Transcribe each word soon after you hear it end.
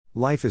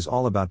Life is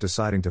all about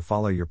deciding to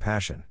follow your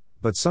passion,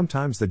 but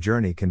sometimes the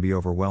journey can be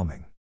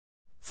overwhelming.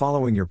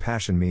 Following your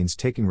passion means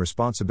taking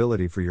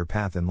responsibility for your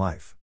path in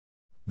life.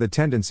 The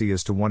tendency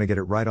is to want to get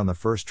it right on the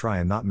first try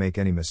and not make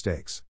any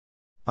mistakes.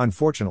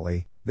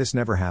 Unfortunately, this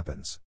never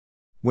happens.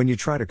 When you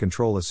try to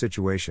control a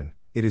situation,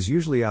 it is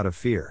usually out of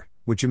fear,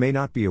 which you may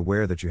not be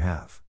aware that you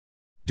have.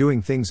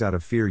 Doing things out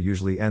of fear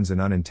usually ends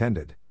in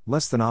unintended,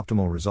 less than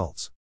optimal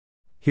results.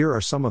 Here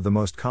are some of the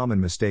most common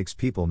mistakes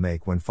people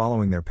make when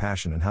following their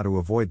passion and how to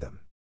avoid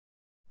them.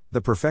 The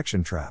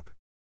perfection trap.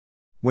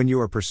 When you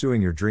are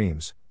pursuing your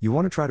dreams, you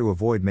want to try to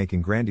avoid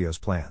making grandiose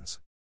plans.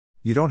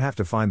 You don't have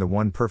to find the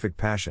one perfect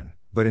passion,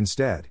 but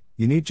instead,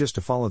 you need just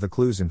to follow the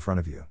clues in front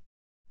of you.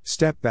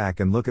 Step back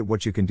and look at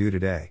what you can do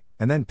today,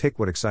 and then pick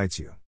what excites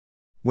you.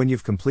 When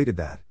you've completed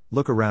that,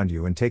 look around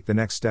you and take the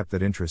next step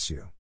that interests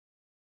you.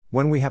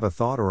 When we have a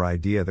thought or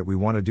idea that we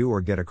want to do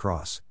or get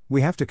across,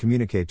 we have to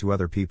communicate to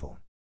other people.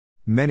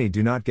 Many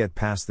do not get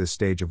past this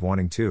stage of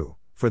wanting to,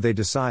 for they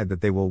decide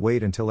that they will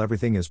wait until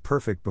everything is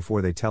perfect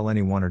before they tell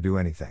anyone or do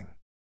anything.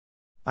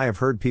 I have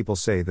heard people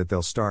say that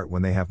they'll start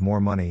when they have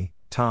more money,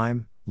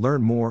 time,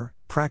 learn more,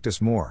 practice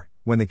more,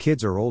 when the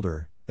kids are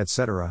older,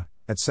 etc.,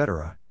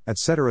 etc.,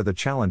 etc. The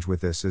challenge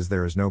with this is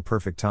there is no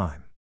perfect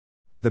time.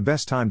 The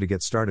best time to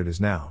get started is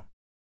now.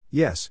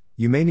 Yes,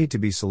 you may need to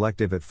be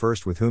selective at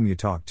first with whom you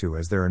talk to,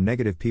 as there are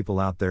negative people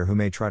out there who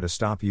may try to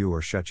stop you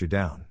or shut you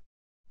down.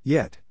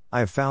 Yet, I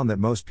have found that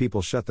most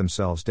people shut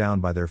themselves down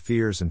by their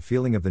fears and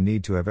feeling of the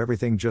need to have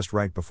everything just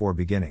right before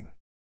beginning.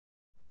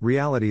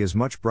 Reality is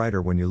much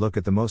brighter when you look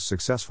at the most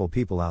successful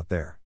people out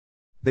there.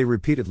 They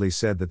repeatedly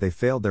said that they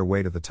failed their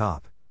way to the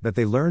top, that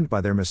they learned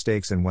by their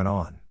mistakes and went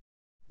on.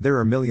 There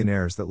are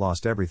millionaires that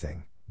lost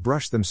everything,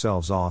 brushed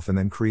themselves off and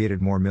then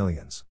created more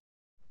millions.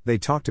 They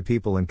talked to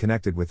people and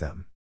connected with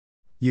them.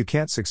 You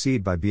can't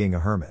succeed by being a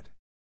hermit.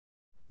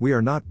 We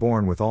are not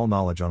born with all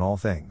knowledge on all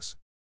things.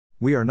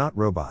 We are not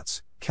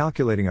robots,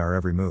 calculating our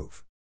every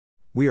move.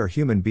 We are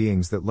human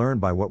beings that learn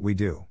by what we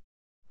do.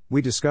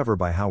 We discover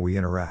by how we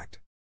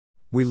interact.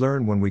 We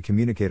learn when we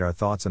communicate our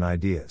thoughts and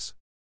ideas.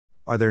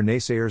 Are there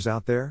naysayers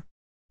out there?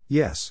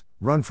 Yes,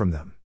 run from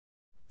them.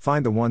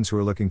 Find the ones who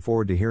are looking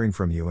forward to hearing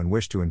from you and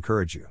wish to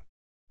encourage you.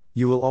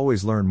 You will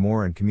always learn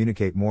more and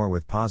communicate more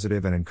with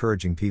positive and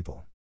encouraging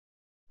people.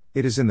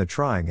 It is in the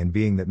trying and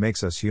being that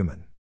makes us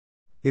human.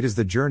 It is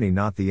the journey,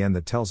 not the end,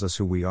 that tells us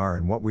who we are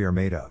and what we are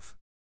made of.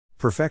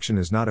 Perfection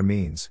is not a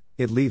means,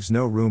 it leaves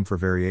no room for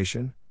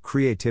variation,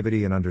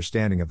 creativity and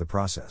understanding of the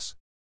process.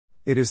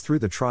 It is through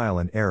the trial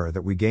and error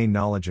that we gain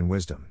knowledge and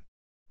wisdom.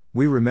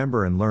 We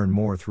remember and learn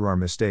more through our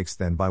mistakes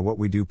than by what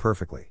we do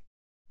perfectly.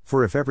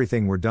 For if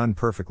everything were done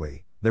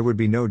perfectly, there would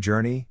be no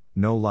journey,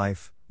 no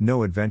life,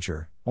 no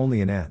adventure, only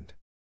an end.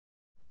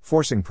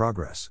 Forcing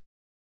progress.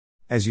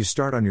 As you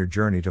start on your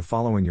journey to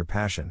following your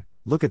passion,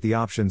 look at the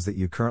options that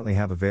you currently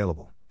have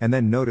available, and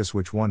then notice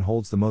which one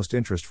holds the most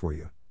interest for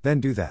you, then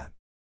do that.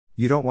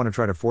 You don't want to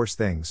try to force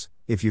things.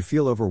 If you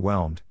feel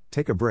overwhelmed,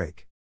 take a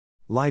break.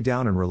 Lie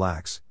down and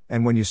relax,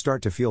 and when you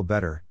start to feel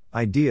better,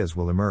 ideas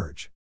will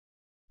emerge.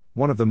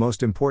 One of the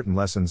most important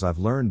lessons I've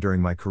learned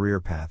during my career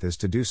path is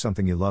to do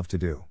something you love to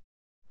do.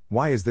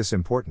 Why is this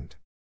important?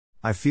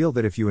 I feel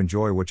that if you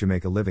enjoy what you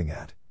make a living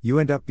at, you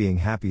end up being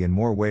happy in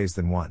more ways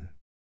than one.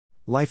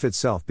 Life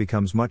itself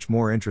becomes much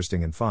more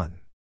interesting and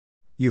fun.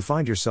 You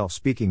find yourself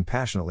speaking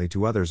passionately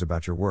to others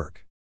about your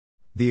work.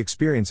 The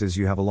experiences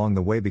you have along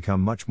the way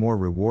become much more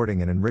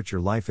rewarding and enrich your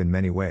life in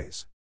many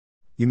ways.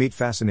 You meet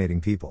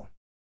fascinating people.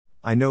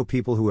 I know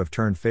people who have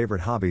turned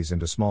favorite hobbies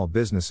into small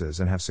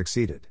businesses and have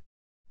succeeded.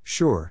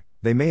 Sure,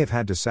 they may have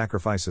had to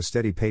sacrifice a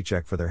steady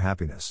paycheck for their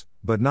happiness,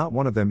 but not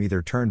one of them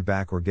either turned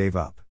back or gave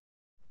up.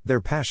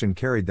 Their passion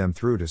carried them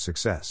through to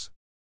success.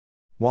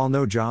 While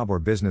no job or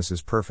business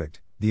is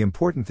perfect, the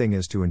important thing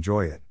is to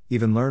enjoy it,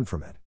 even learn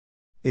from it.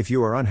 If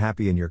you are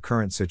unhappy in your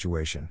current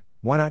situation,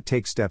 why not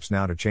take steps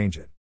now to change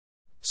it?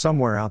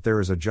 Somewhere out there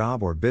is a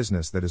job or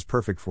business that is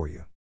perfect for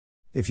you.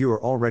 If you are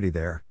already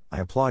there, I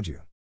applaud you.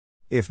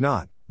 If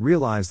not,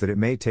 realize that it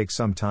may take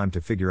some time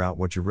to figure out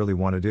what you really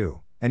want to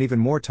do, and even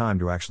more time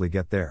to actually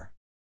get there.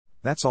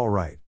 That's all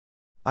right.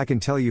 I can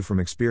tell you from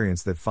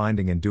experience that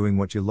finding and doing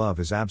what you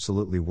love is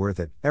absolutely worth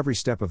it, every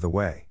step of the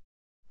way.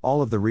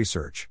 All of the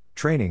research,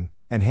 training,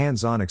 and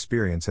hands-on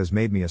experience has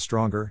made me a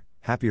stronger,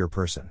 happier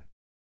person.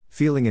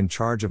 Feeling in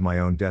charge of my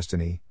own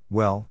destiny,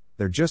 well,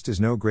 there just is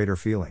no greater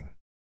feeling.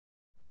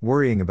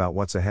 Worrying about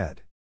what's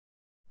ahead.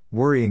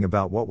 Worrying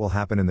about what will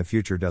happen in the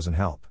future doesn't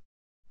help.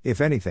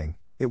 If anything,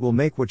 it will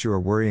make what you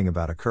are worrying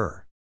about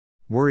occur.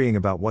 Worrying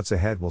about what's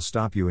ahead will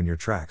stop you in your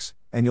tracks,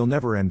 and you'll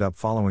never end up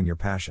following your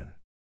passion.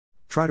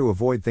 Try to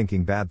avoid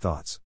thinking bad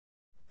thoughts.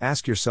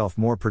 Ask yourself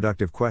more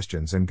productive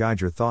questions and guide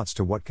your thoughts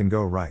to what can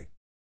go right.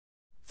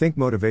 Think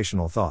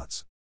motivational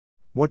thoughts.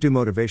 What do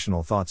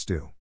motivational thoughts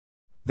do?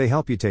 They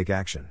help you take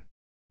action.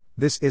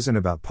 This isn't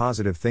about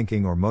positive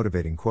thinking or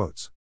motivating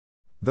quotes.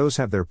 Those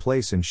have their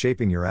place in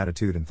shaping your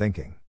attitude and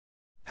thinking.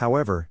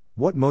 However,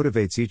 what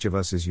motivates each of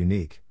us is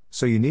unique,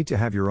 so you need to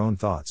have your own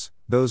thoughts,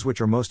 those which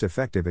are most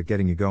effective at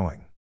getting you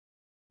going.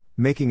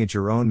 Making it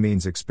your own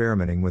means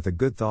experimenting with a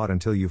good thought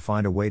until you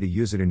find a way to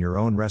use it in your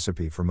own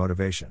recipe for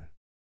motivation.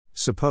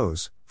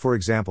 Suppose, for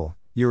example,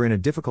 you're in a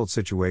difficult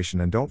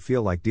situation and don't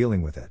feel like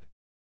dealing with it.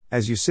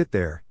 As you sit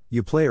there,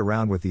 you play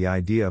around with the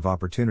idea of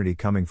opportunity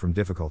coming from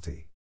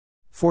difficulty.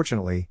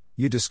 Fortunately,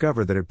 you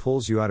discover that it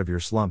pulls you out of your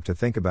slump to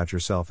think about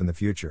yourself in the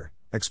future,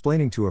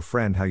 explaining to a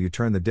friend how you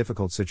turn the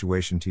difficult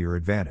situation to your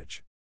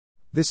advantage.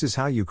 This is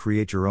how you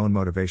create your own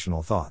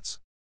motivational thoughts.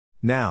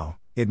 Now,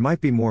 it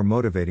might be more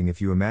motivating if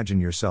you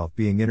imagine yourself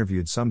being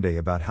interviewed someday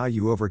about how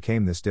you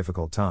overcame this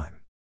difficult time.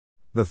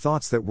 The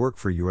thoughts that work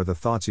for you are the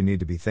thoughts you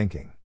need to be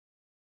thinking.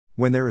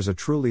 When there is a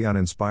truly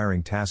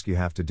uninspiring task you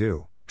have to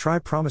do, try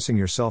promising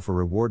yourself a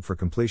reward for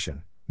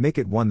completion. Make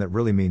it one that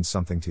really means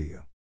something to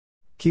you.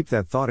 Keep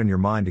that thought in your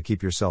mind to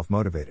keep yourself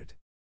motivated.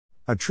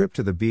 A trip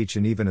to the beach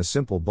and even a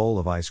simple bowl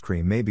of ice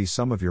cream may be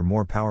some of your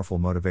more powerful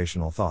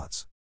motivational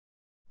thoughts.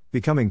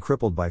 Becoming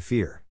crippled by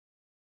fear.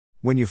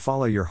 When you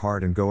follow your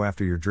heart and go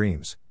after your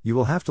dreams, you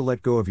will have to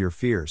let go of your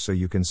fears so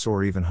you can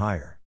soar even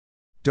higher.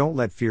 Don't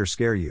let fear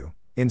scare you,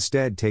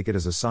 instead take it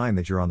as a sign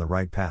that you're on the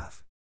right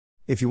path.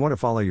 If you want to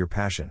follow your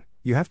passion,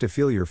 you have to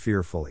feel your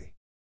fear fully.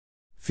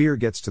 Fear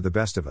gets to the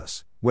best of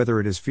us,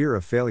 whether it is fear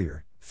of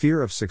failure,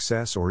 fear of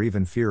success, or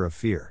even fear of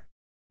fear.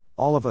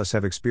 All of us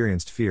have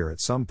experienced fear at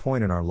some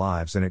point in our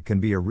lives, and it can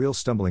be a real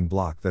stumbling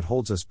block that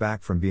holds us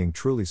back from being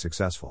truly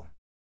successful.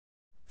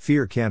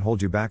 Fear can't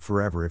hold you back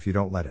forever if you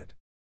don't let it.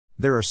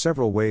 There are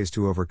several ways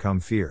to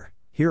overcome fear.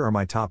 Here are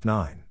my top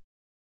 9.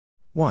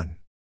 1.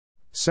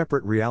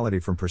 Separate reality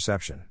from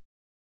perception.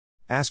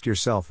 Ask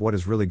yourself what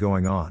is really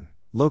going on,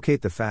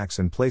 locate the facts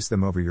and place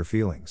them over your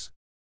feelings.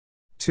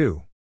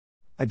 2.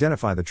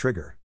 Identify the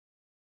trigger.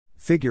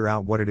 Figure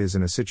out what it is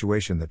in a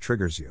situation that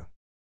triggers you.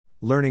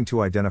 Learning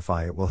to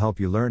identify it will help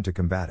you learn to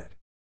combat it.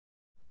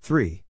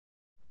 3.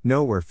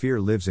 Know where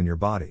fear lives in your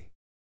body.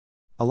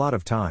 A lot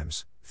of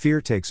times,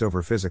 fear takes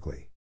over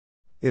physically.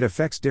 It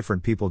affects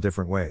different people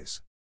different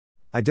ways.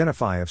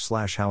 Identify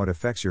how it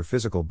affects your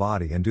physical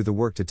body and do the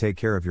work to take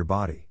care of your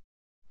body.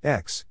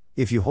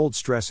 If you hold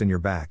stress in your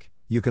back,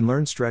 you can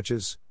learn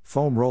stretches,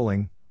 foam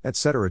rolling,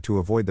 etc. to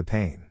avoid the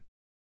pain.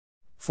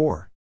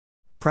 4.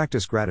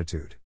 Practice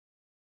gratitude.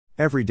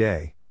 Every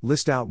day,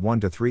 list out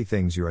 1 to 3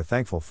 things you are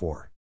thankful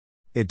for.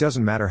 It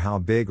doesn't matter how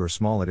big or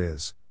small it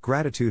is,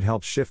 gratitude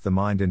helps shift the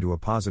mind into a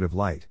positive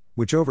light,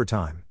 which over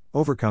time,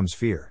 overcomes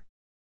fear.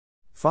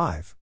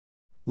 5.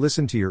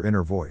 Listen to your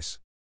inner voice.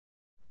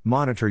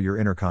 Monitor your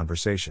inner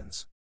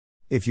conversations.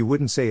 If you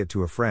wouldn't say it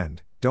to a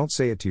friend, don't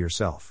say it to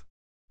yourself.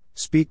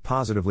 Speak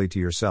positively to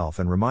yourself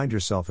and remind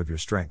yourself of your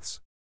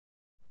strengths.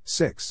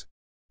 6.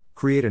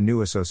 Create a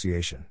new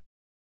association.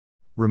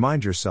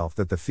 Remind yourself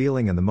that the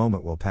feeling and the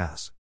moment will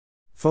pass.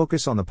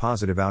 Focus on the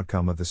positive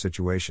outcome of the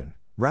situation,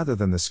 rather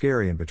than the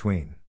scary in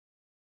between.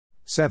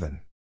 7.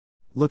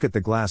 Look at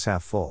the glass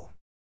half full.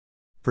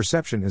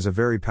 Perception is a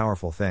very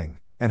powerful thing,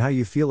 and how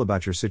you feel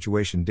about your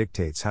situation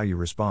dictates how you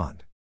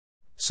respond.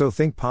 So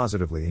think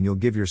positively and you'll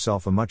give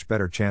yourself a much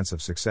better chance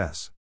of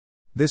success.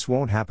 This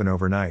won't happen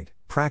overnight.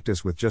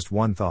 Practice with just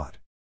one thought.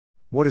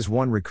 What is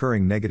one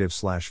recurring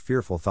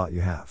negative/fearful thought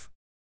you have?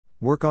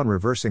 Work on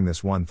reversing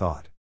this one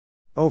thought.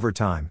 Over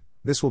time,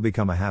 this will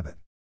become a habit.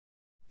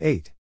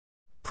 8.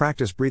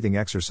 Practice breathing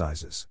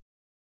exercises.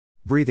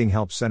 Breathing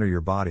helps center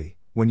your body.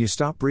 When you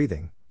stop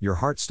breathing, your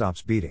heart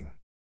stops beating.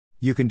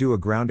 You can do a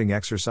grounding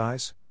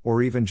exercise,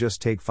 or even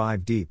just take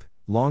 5 deep,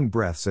 long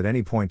breaths at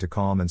any point to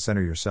calm and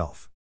center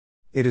yourself.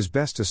 It is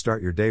best to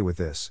start your day with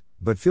this,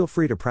 but feel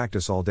free to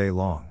practice all day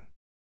long.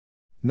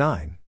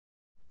 9.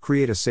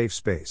 Create a safe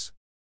space.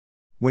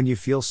 When you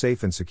feel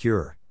safe and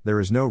secure, there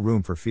is no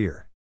room for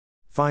fear.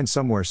 Find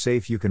somewhere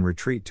safe you can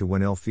retreat to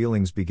when ill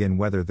feelings begin,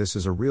 whether this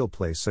is a real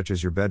place such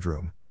as your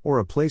bedroom, or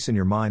a place in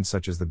your mind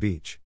such as the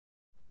beach.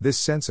 This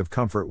sense of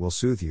comfort will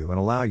soothe you and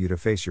allow you to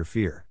face your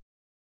fear.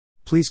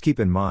 Please keep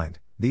in mind,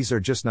 these are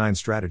just 9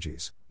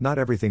 strategies, not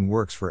everything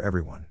works for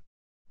everyone.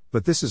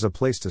 But this is a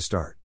place to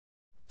start.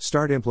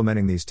 Start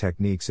implementing these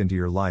techniques into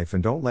your life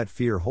and don't let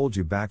fear hold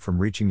you back from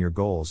reaching your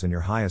goals and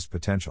your highest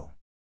potential.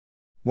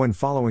 When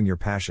following your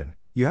passion,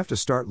 you have to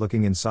start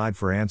looking inside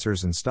for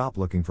answers and stop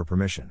looking for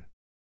permission.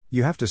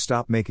 You have to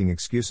stop making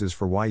excuses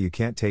for why you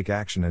can't take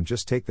action and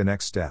just take the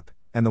next step,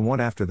 and the one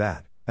after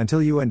that,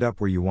 until you end up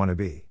where you want to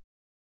be.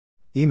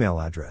 Email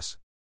address.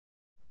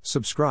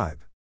 Subscribe.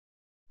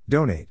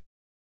 Donate.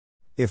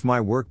 If my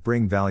work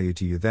bring value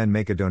to you, then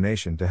make a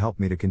donation to help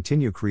me to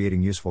continue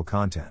creating useful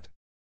content.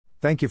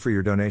 Thank you for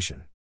your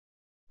donation.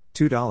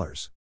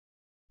 $2.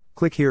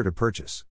 Click here to purchase.